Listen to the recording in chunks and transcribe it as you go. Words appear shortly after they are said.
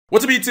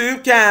What's up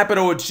YouTube,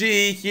 Capital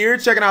G here,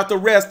 checking out the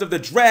rest of the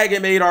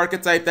Dragon Maid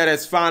archetype that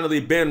has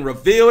finally been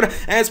revealed.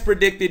 As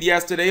predicted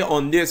yesterday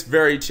on this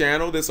very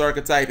channel, this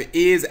archetype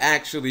is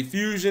actually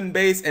fusion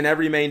based and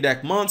every main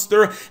deck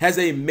monster has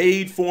a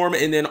Maid form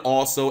and then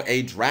also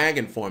a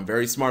Dragon form.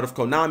 Very smart of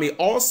Konami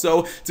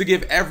also to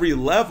give every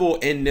level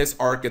in this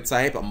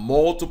archetype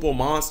multiple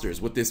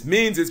monsters. What this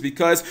means is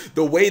because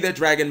the way that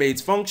Dragon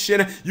Maids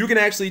function, you can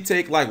actually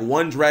take like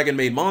one Dragon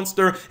Maid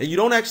monster and you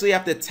don't actually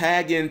have to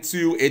tag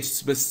into its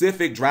specific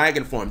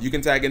dragon form. You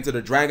can tag into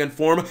the dragon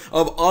form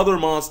of other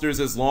monsters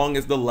as long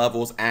as the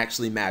levels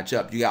actually match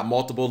up. You got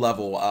multiple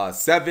level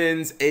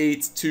 7s,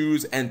 8s,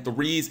 2s, and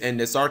 3s in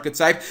this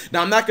archetype.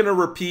 Now, I'm not going to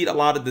repeat a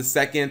lot of the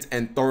second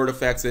and third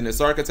effects in this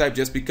archetype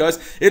just because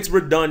it's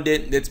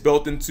redundant. It's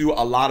built into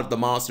a lot of the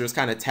monsters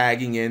kind of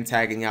tagging in,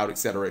 tagging out,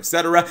 etc.,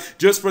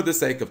 just for the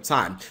sake of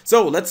time.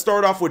 So let's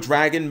start off with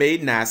Dragon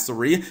Maid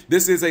Nassery.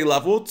 This is a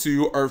level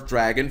 2 Earth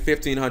Dragon,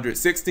 1500,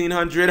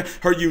 1600.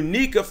 Her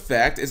unique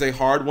effect is a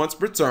hard once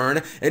per turn,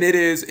 and it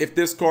is if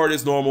this card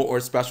is normal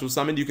or special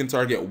summoned, you can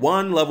target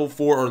one level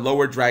 4 or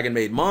lower Dragon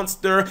Maid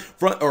monster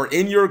or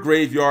in your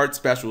graveyard,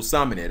 special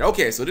summon it.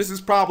 Okay, so this is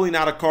probably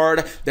not a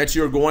card that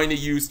you're going to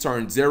use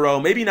turn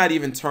 0, maybe not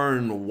even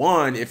turn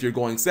 1 if you're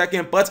going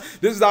second, but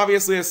this is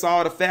obviously a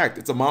solid effect.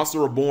 It's a monster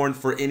reborn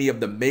for any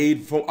of the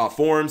Maid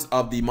forms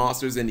of the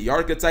monsters in the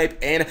archetype,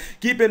 and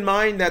keep in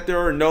mind that there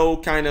are no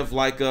kind of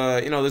like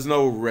there's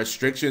no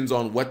restrictions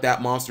on what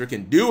that monster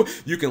can do.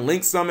 You can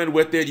link summon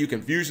with it, you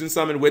can fusion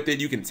summon with it,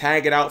 you can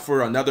tag it out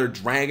for another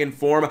dragon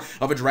form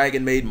of a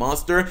Dragon Maid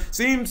monster.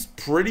 Seems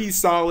pretty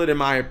solid in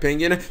my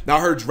opinion. Now,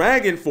 her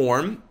dragon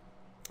form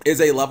is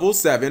a level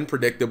 7,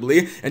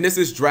 predictably, and this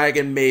is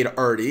Dragon Maid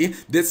Erty.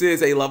 This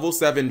is a level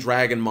 7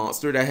 dragon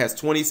monster that has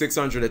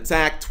 2600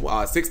 attack,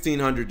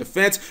 1600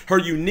 defense. Her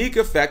unique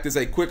effect is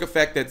a quick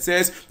effect that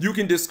says you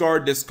can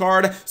discard this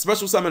card,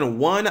 special summon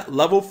one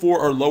level 4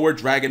 or lower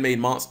Dragon Maid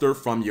monster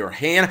from your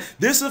hand.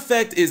 This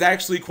effect is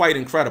actually quite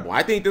incredible.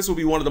 I think this will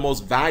be one of the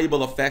most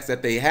valuable effects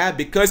that they have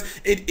because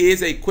it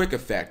is a quick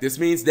effect. This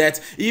means that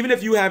even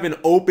if you have an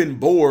open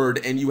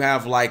board and you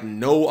have like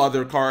no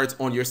other cards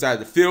on your side of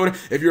the field,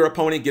 if your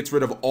opponent gets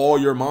rid of all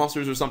your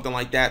monsters or something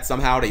like that,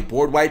 somehow they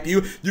board wipe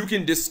you, you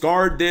can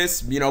discard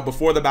this,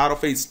 before the battle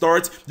phase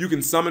starts. You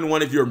can summon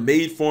one of your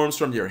Maid forms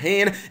from your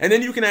hand, and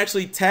then you can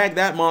actually tag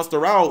that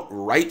monster out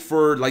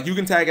you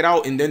can tag it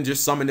out and then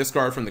just summon this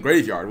card from the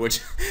graveyard, which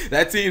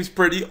that seems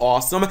pretty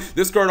awesome.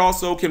 This card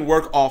also can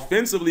work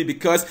offensively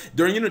because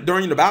during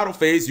the battle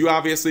phase, you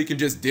obviously can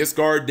just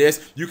discard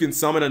this. You can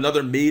summon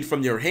another Maid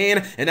from your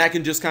hand, and that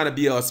can just kind of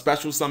be a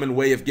special summon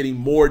way of getting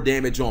more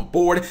damage on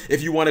board.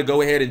 If you want to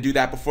go ahead and do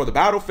that before the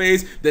battle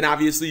phase, then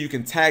obviously you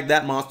can tag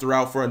that monster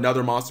out for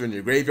another monster in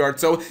your graveyard.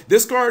 So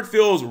this card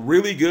feels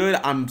really good.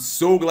 I'm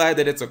so glad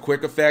that it's a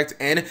quick effect,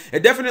 and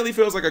it definitely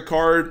feels like a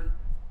card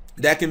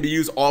that can be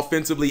used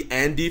offensively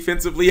and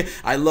defensively.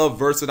 I love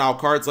versatile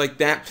cards like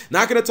that.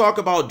 Not going to talk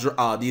about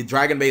the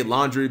Dragon Maid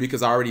Laundry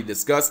because I already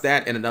discussed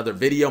that in another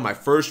video, my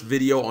first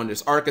video on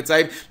this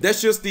archetype.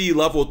 That's just the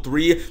level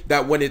 3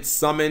 that when it's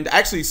summoned,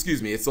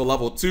 it's a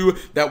level 2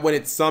 that when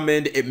it's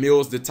summoned, it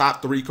mills the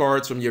top 3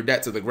 cards from your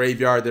deck to the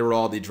graveyard. There were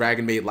all the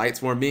Dragon Maid Lights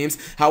form memes.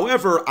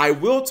 However, I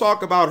will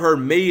talk about her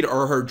Maid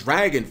or her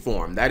Dragon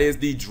form. That is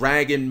the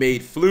Dragon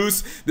Maid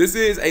Floose. This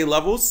is a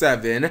level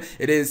 7.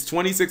 It is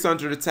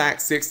 2600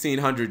 attack, 1600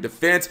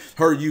 defense.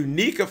 Her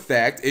unique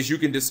effect is you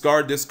can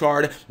discard this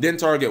card, then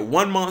target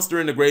one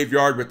monster in the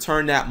graveyard,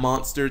 return that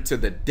monster to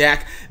the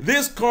deck.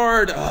 This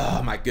card,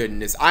 oh my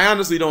goodness, I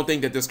honestly don't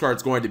think that this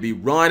card's going to be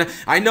run.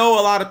 I know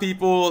a lot of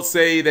people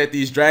say that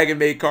these Dragon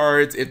Maid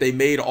cards, if they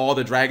made all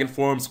the dragon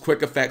forms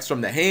quick effects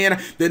from the hand,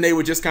 then they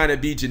would just kind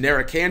of be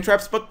generic hand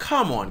traps, but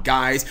come on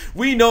guys,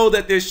 we know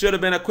that this should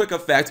have been a quick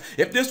effect.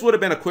 If this would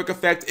have been a quick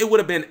effect, it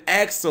would have been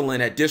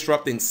excellent at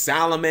disrupting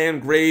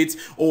Salaman-Grades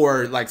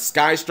or like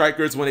Sky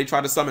Strikers when they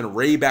try to summon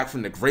Ray back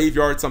from the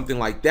graveyard, something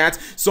like that.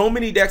 So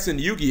many decks in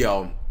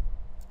Yu-Gi-Oh!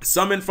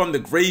 Summon from the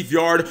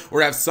graveyard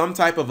or have some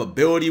type of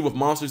ability with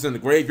monsters in the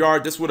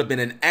graveyard. This would have been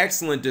an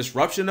excellent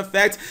disruption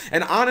effect,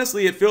 and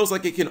honestly it feels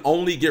like it can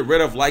only get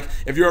rid of, like,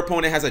 if your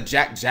opponent has a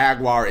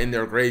Jaguar in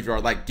their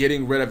graveyard, like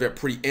getting rid of it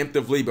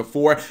preemptively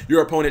before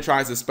your opponent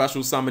tries to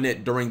special summon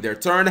it during their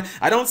turn.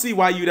 I don't see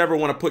why you'd ever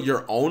want to put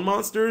your own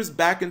monsters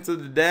back into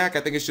the deck.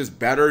 I think it's just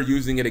better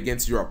using it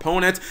against your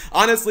opponent.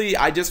 Honestly,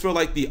 I just feel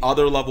like the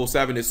other level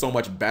 7 is so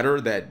much better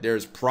that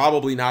there's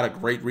probably not a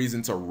great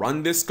reason to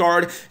run this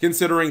card,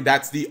 considering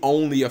that's the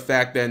only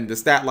effect, and the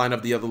stat line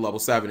of the other level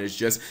 7 is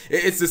just,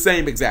 it's the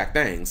same exact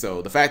thing.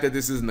 So the fact that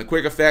this isn't a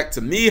quick effect,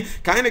 to me,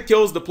 kind of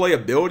kills the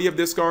playability of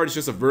this card. It's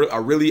just a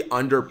really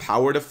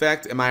underpowered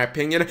effect in my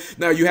opinion.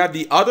 Now you have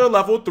the other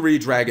level 3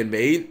 Dragon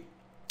Maid,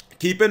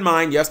 Keep in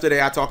mind,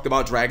 yesterday I talked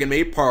about Dragon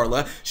Maid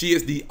Parla. She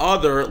is the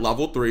other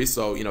level 3,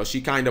 so you know she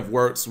kind of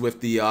works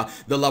with the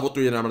level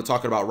 3 that I'm going to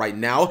talk about right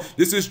now.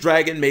 This is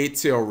Dragon Maid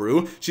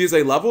Teoru. She is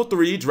a level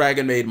 3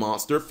 Dragon Maid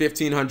monster,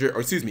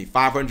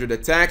 500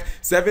 attack,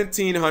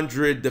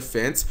 1700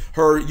 defense.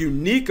 Her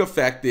unique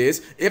effect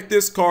is, if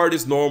this card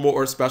is normal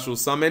or special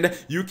summoned,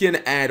 you can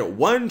add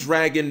 1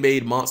 Dragon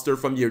Maid monster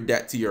from your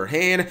deck to your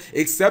hand,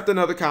 except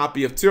another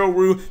copy of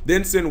Teoru,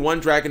 then send 1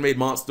 Dragon Maid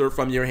monster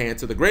from your hand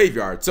to the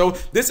graveyard. So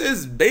this is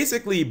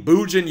basically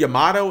Bujin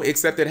Yamato,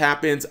 except it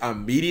happens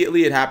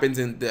immediately. It happens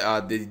in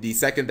the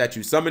second that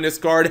you summon this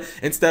card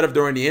instead of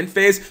during the end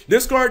phase.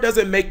 This card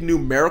doesn't make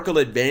numerical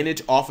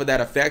advantage off of that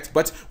effect,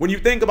 but when you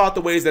think about the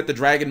ways that the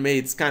Dragon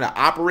Maids kind of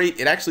operate,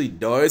 it actually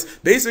does.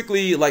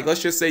 Basically, like,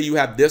 let's just say you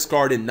have this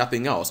card and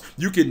nothing else.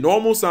 You can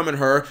normal summon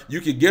her,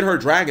 you could get her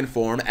dragon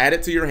form, add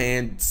it to your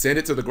hand, send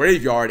it to the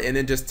graveyard, and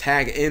then just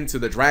tag into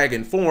the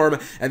dragon form,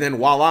 and then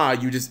voila,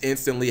 you just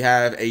instantly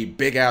have a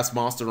big ass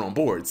monster on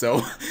board.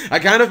 So I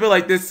kind of feel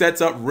like this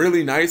sets up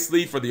really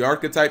nicely for the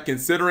archetype,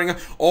 considering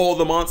all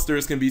the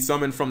monsters can be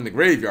summoned from the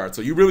graveyard.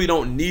 So you really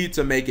don't need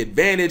to make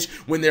advantage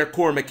when their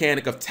core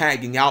mechanic of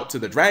tagging out to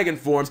the dragon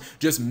forms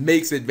just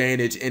makes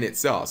advantage in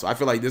itself. So I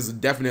feel like this is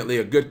definitely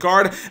a good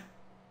card.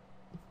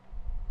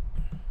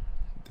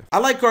 I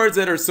like cards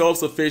that are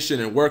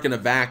self-sufficient and work in a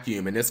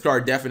vacuum, and this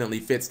card definitely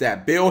fits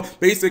that bill.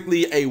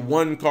 Basically a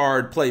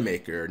 1-card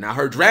playmaker. Now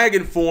her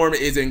dragon form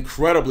is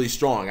incredibly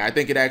strong. I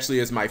think it actually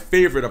is my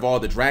favorite of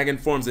all the dragon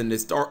forms in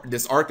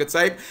this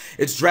archetype.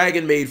 It's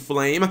Dragon Maid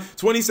Flame,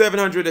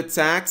 2700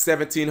 attack,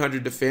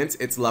 1700 defense.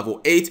 It's level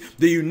 8.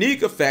 The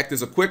unique effect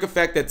is a quick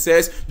effect that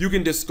says you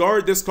can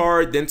discard this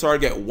card, then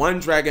target 1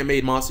 Dragon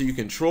Maid monster you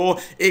control.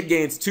 It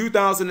gains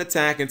 2000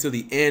 attack until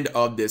the end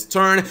of this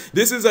turn.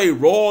 This is a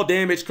raw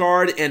damage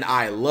card, and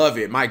I love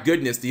it. My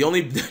goodness, the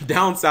only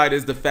downside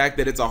is the fact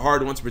that it's a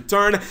hard once per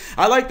turn.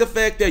 I like the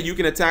fact that you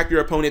can attack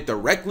your opponent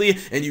directly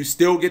and you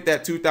still get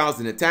that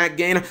 2000 attack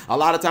gain. A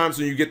lot of times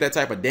when you get that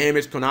type of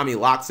damage, Konami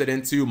locks it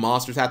into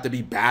monsters have to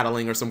be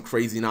battling or some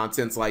crazy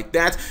nonsense like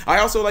that. I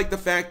also like the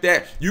fact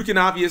that you can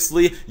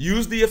obviously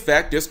use the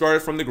effect, discard it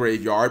from the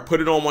graveyard, put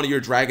it on one of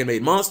your Dragon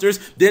Maid monsters,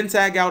 then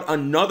tag out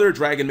another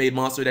Dragon Maid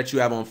monster that you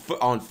have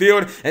on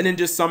field, and then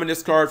just summon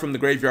this card from the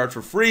graveyard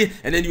for free,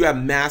 and then you have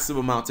massive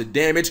amounts of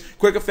damage.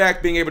 Quick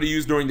effect being able to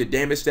use during the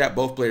damage stat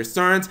both players'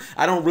 turns.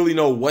 I don't really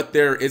know what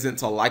there isn't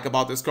to like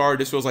about this card.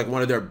 This feels like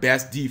one of their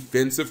best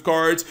defensive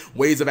cards,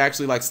 ways of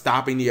actually like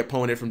stopping the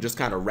opponent from just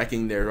kind of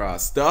wrecking their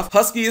stuff.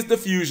 Husky is the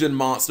fusion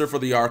monster for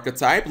the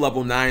archetype,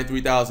 level 9,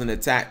 3000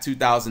 attack,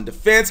 2000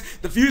 defense.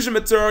 The fusion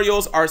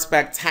materials are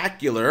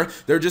spectacular.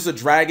 They're just a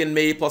Dragon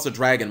Maid plus a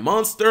dragon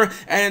monster,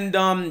 and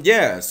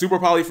yeah, super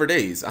poly for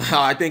days.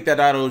 I think that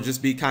that'll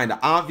just be kind of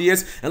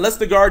obvious unless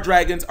the guard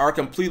dragons are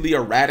completely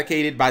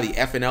eradicated by the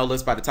FNL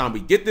list by the time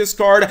we get this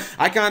card.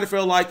 I kind of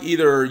feel like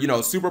either, you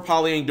know, super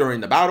polying during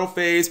the battle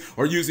phase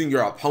or using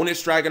your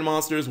opponent's dragon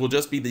monsters will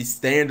just be the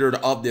standard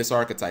of this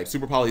archetype.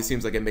 Super poly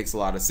seems like it makes a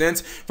lot of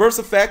sense. First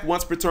effect,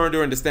 once per turn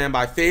during the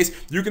standby phase,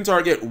 you can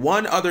target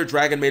 1 other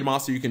Dragon Maid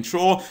monster you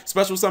control,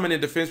 special summon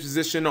in defense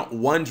position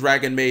 1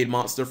 Dragon Maid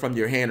monster from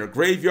your hand or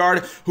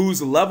graveyard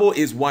whose level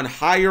is 1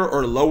 higher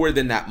or lower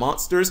than that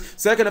monster's.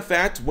 Second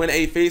effect, when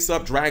a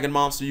face-up dragon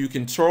monster you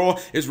control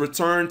is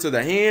returned to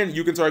the hand,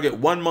 you can target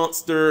 1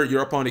 monster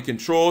your opponent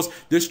controls,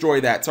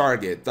 destroy that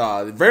target.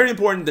 Very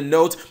important to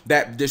note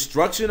that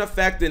destruction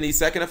effect in the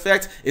second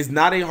effect is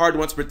not a hard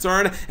once per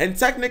turn, and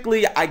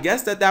technically I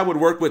guess that would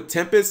work with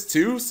Tempest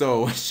too,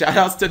 so shout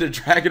outs to the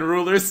Dragon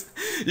Rulers.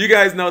 You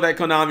guys know that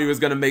Konami was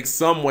going to make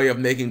some way of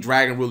making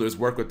Dragon Rulers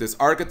work with this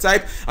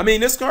archetype. I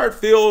mean, this card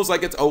feels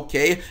like it's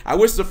okay. I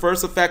wish the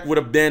first effect would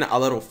have been a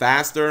little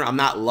faster. I'm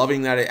not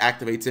loving that it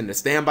activates in the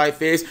standby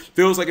phase.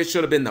 Feels like it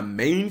should have been the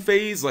main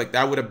phase. Like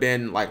that would have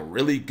been like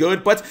really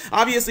good, but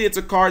obviously it's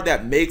a card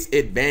that makes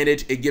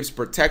advantage. It gives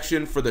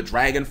protection for the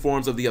dragon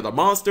forms of the other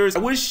monsters. I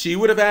wish she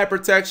would have had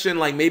protection,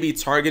 like maybe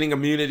targeting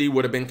immunity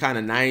would have been kind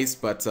of nice,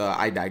 but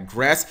I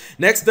digress.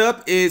 Next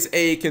up is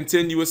a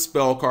continuous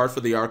spell card for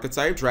the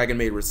archetype, Dragon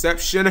Maid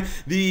Reception.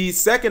 The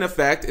second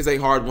effect is a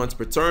hard once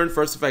per turn.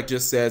 First effect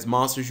just says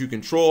monsters you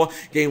control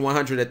gain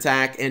 100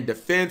 attack and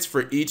defense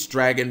for each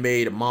Dragon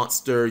Maid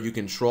monster you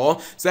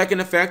control. Second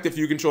effect, if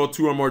you control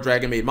 2 or more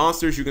Dragon Maid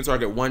monsters, you can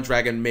target 1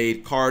 Dragon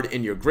Maid card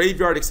in your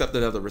graveyard except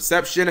another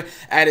reception,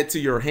 add it to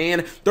your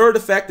hand. Third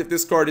effect, if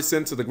this card is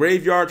sent to the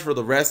graveyard for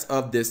the rest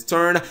of this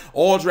turn,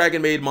 all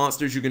Dragon Maid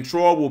monsters you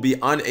control will be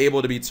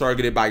unable to be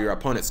targeted by your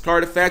opponent's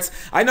card effects.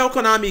 I know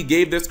Konami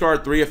gave this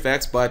card 3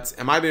 effects, but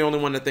am I the only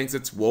one that thinks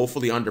it's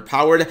woefully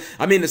underpowered?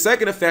 I mean, the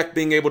second effect,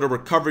 being able to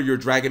recover your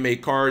Dragon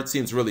Maid card,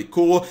 seems really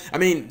cool. I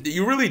mean,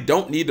 you really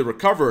don't need to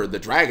recover the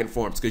dragon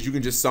forms because you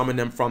can just summon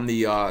them from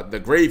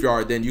the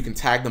graveyard, then you can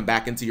tag them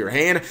back into your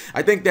hand.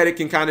 I think that it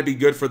can kind of be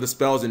good for the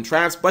spells and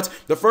traps, but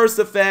the first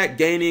effect,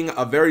 gaining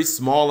a very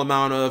small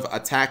amount of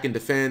attack attack and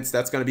defense,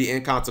 that's going to be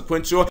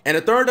inconsequential. And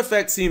the third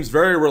effect seems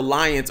very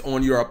reliant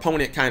on your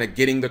opponent kind of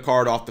getting the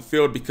card off the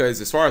field, because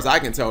as far as I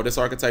can tell, this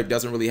archetype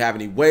doesn't really have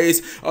any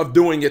ways of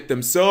doing it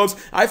themselves.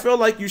 I feel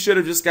like you should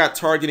have just got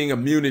targeting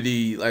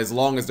immunity as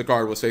long as the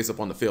card was face up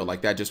on the field.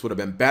 Like, that just would have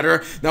been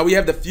better. Now we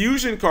have the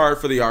fusion card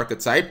for the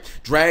archetype,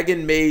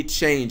 Dragon Maid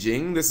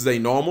Changing. This is a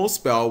normal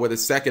spell where the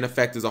second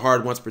effect is a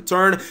hard once per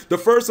turn. The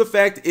first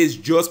effect is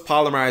just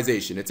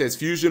polymerization. It says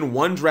fusion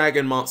one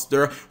dragon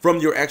monster from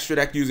your extra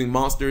deck using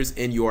monsters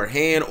in your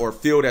hand or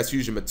field as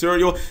fusion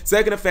material.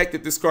 Second effect,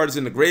 if this card is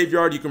in the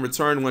graveyard, you can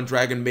return one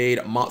Dragon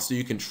Maid monster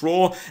you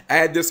control.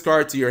 Add this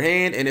card to your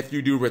hand, and if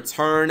you do,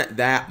 return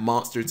that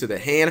monster to the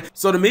hand.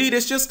 So to me,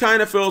 this just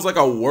kind of feels like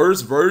a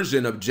worse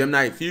version of Gem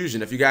Knight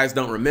Fusion. If you guys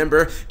don't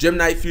remember, Gem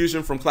Knight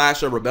Fusion from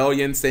Clash of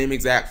Rebellion, same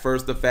exact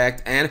first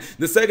effect, and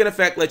the second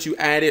effect lets you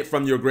add it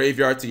from your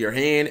graveyard to your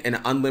hand an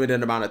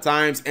unlimited amount of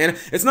times. And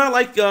it's not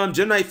like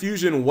Gem Knight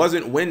Fusion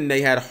wasn't when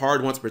they had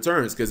hard once per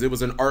turns, because it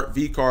was an Art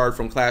V card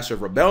from Clash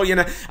of Rebellion.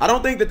 I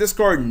don't think that this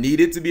card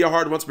needed to be a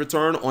hard once per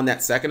turn on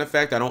that second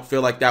effect. I don't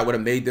feel like that would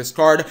have made this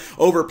card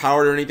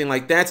overpowered or anything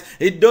like that.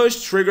 It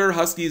does trigger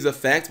Husky's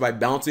effect by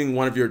bouncing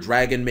one of your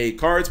Dragon Maid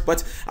cards,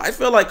 but I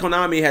feel like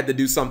Konami had to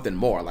do something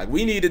more. Like,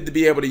 we needed to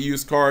be able to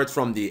use cards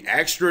from the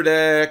extra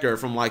deck or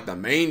from like the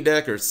main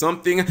deck or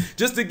something,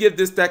 just to give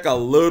this deck a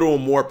little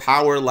more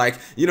power. Like,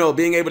 you know,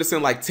 being able to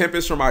send like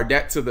Tempest from our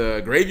deck to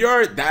the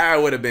graveyard, that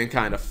would have been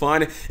kind of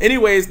fun.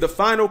 Anyways, the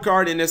final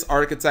card in this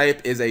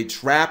archetype is a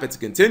trap. It's a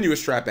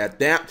continuous trap at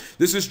that.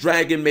 This is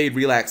Dragon Maid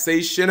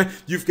Relaxation.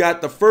 You've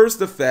got the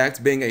first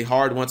effect being a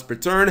hard once per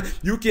turn.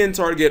 You can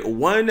target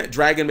one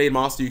Dragon Maid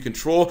monster you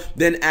control,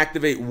 then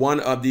activate one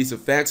of these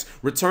effects.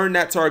 Return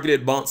that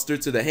targeted monster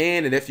to the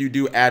hand, and if you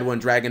do, add one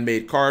Dragon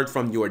Maid card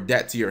from your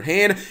deck to your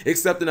hand,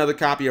 except another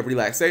copy of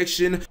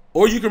Relaxation.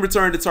 Or you can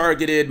return the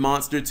targeted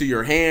monster to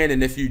your hand,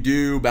 and if you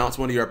do, bounce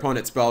one of your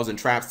opponent's spells and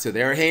traps to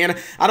their hand.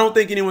 I don't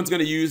think anyone's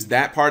going to use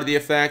that part of the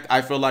effect.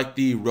 I feel like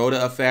the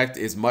Rhoda effect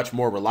is much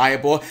more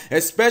reliable,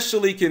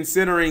 especially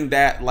considering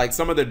that like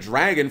some of the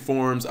dragon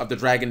forms of the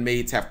Dragon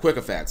Maids have quick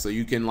effects. So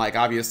you can like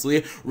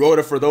obviously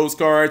Rhoda for those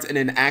cards and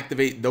then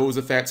activate those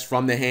effects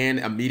from the hand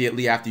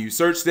immediately after you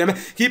search them.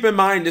 Keep in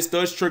mind, this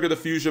does trigger the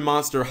fusion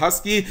monster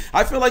Husky.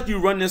 I feel like you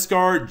run this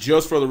card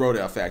just for the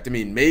Rhoda effect. I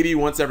mean, maybe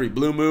once every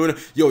blue moon,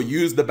 you'll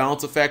use the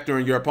bounce effect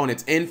during your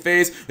opponent's end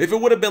phase. If it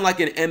would have been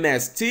like an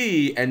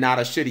MST and not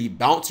a shitty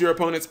bounce your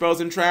opponent's spells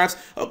and traps,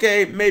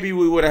 okay, maybe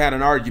we would have had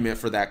an argument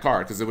for that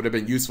card, because it would have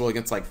been useful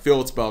against like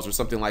field spells or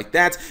something like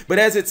that. But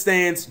as it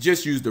stands,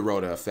 just use the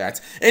Rhoda effect.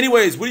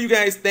 Anyways, what do you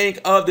guys think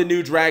of the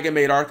new Dragon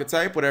Maid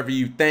archetype? Whatever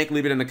you think,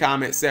 leave it in the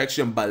comment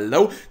section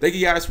below. Thank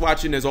you guys for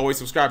watching. As always,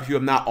 subscribe if you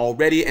have not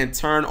already, and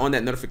turn on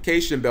that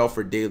notification bell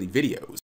for daily videos.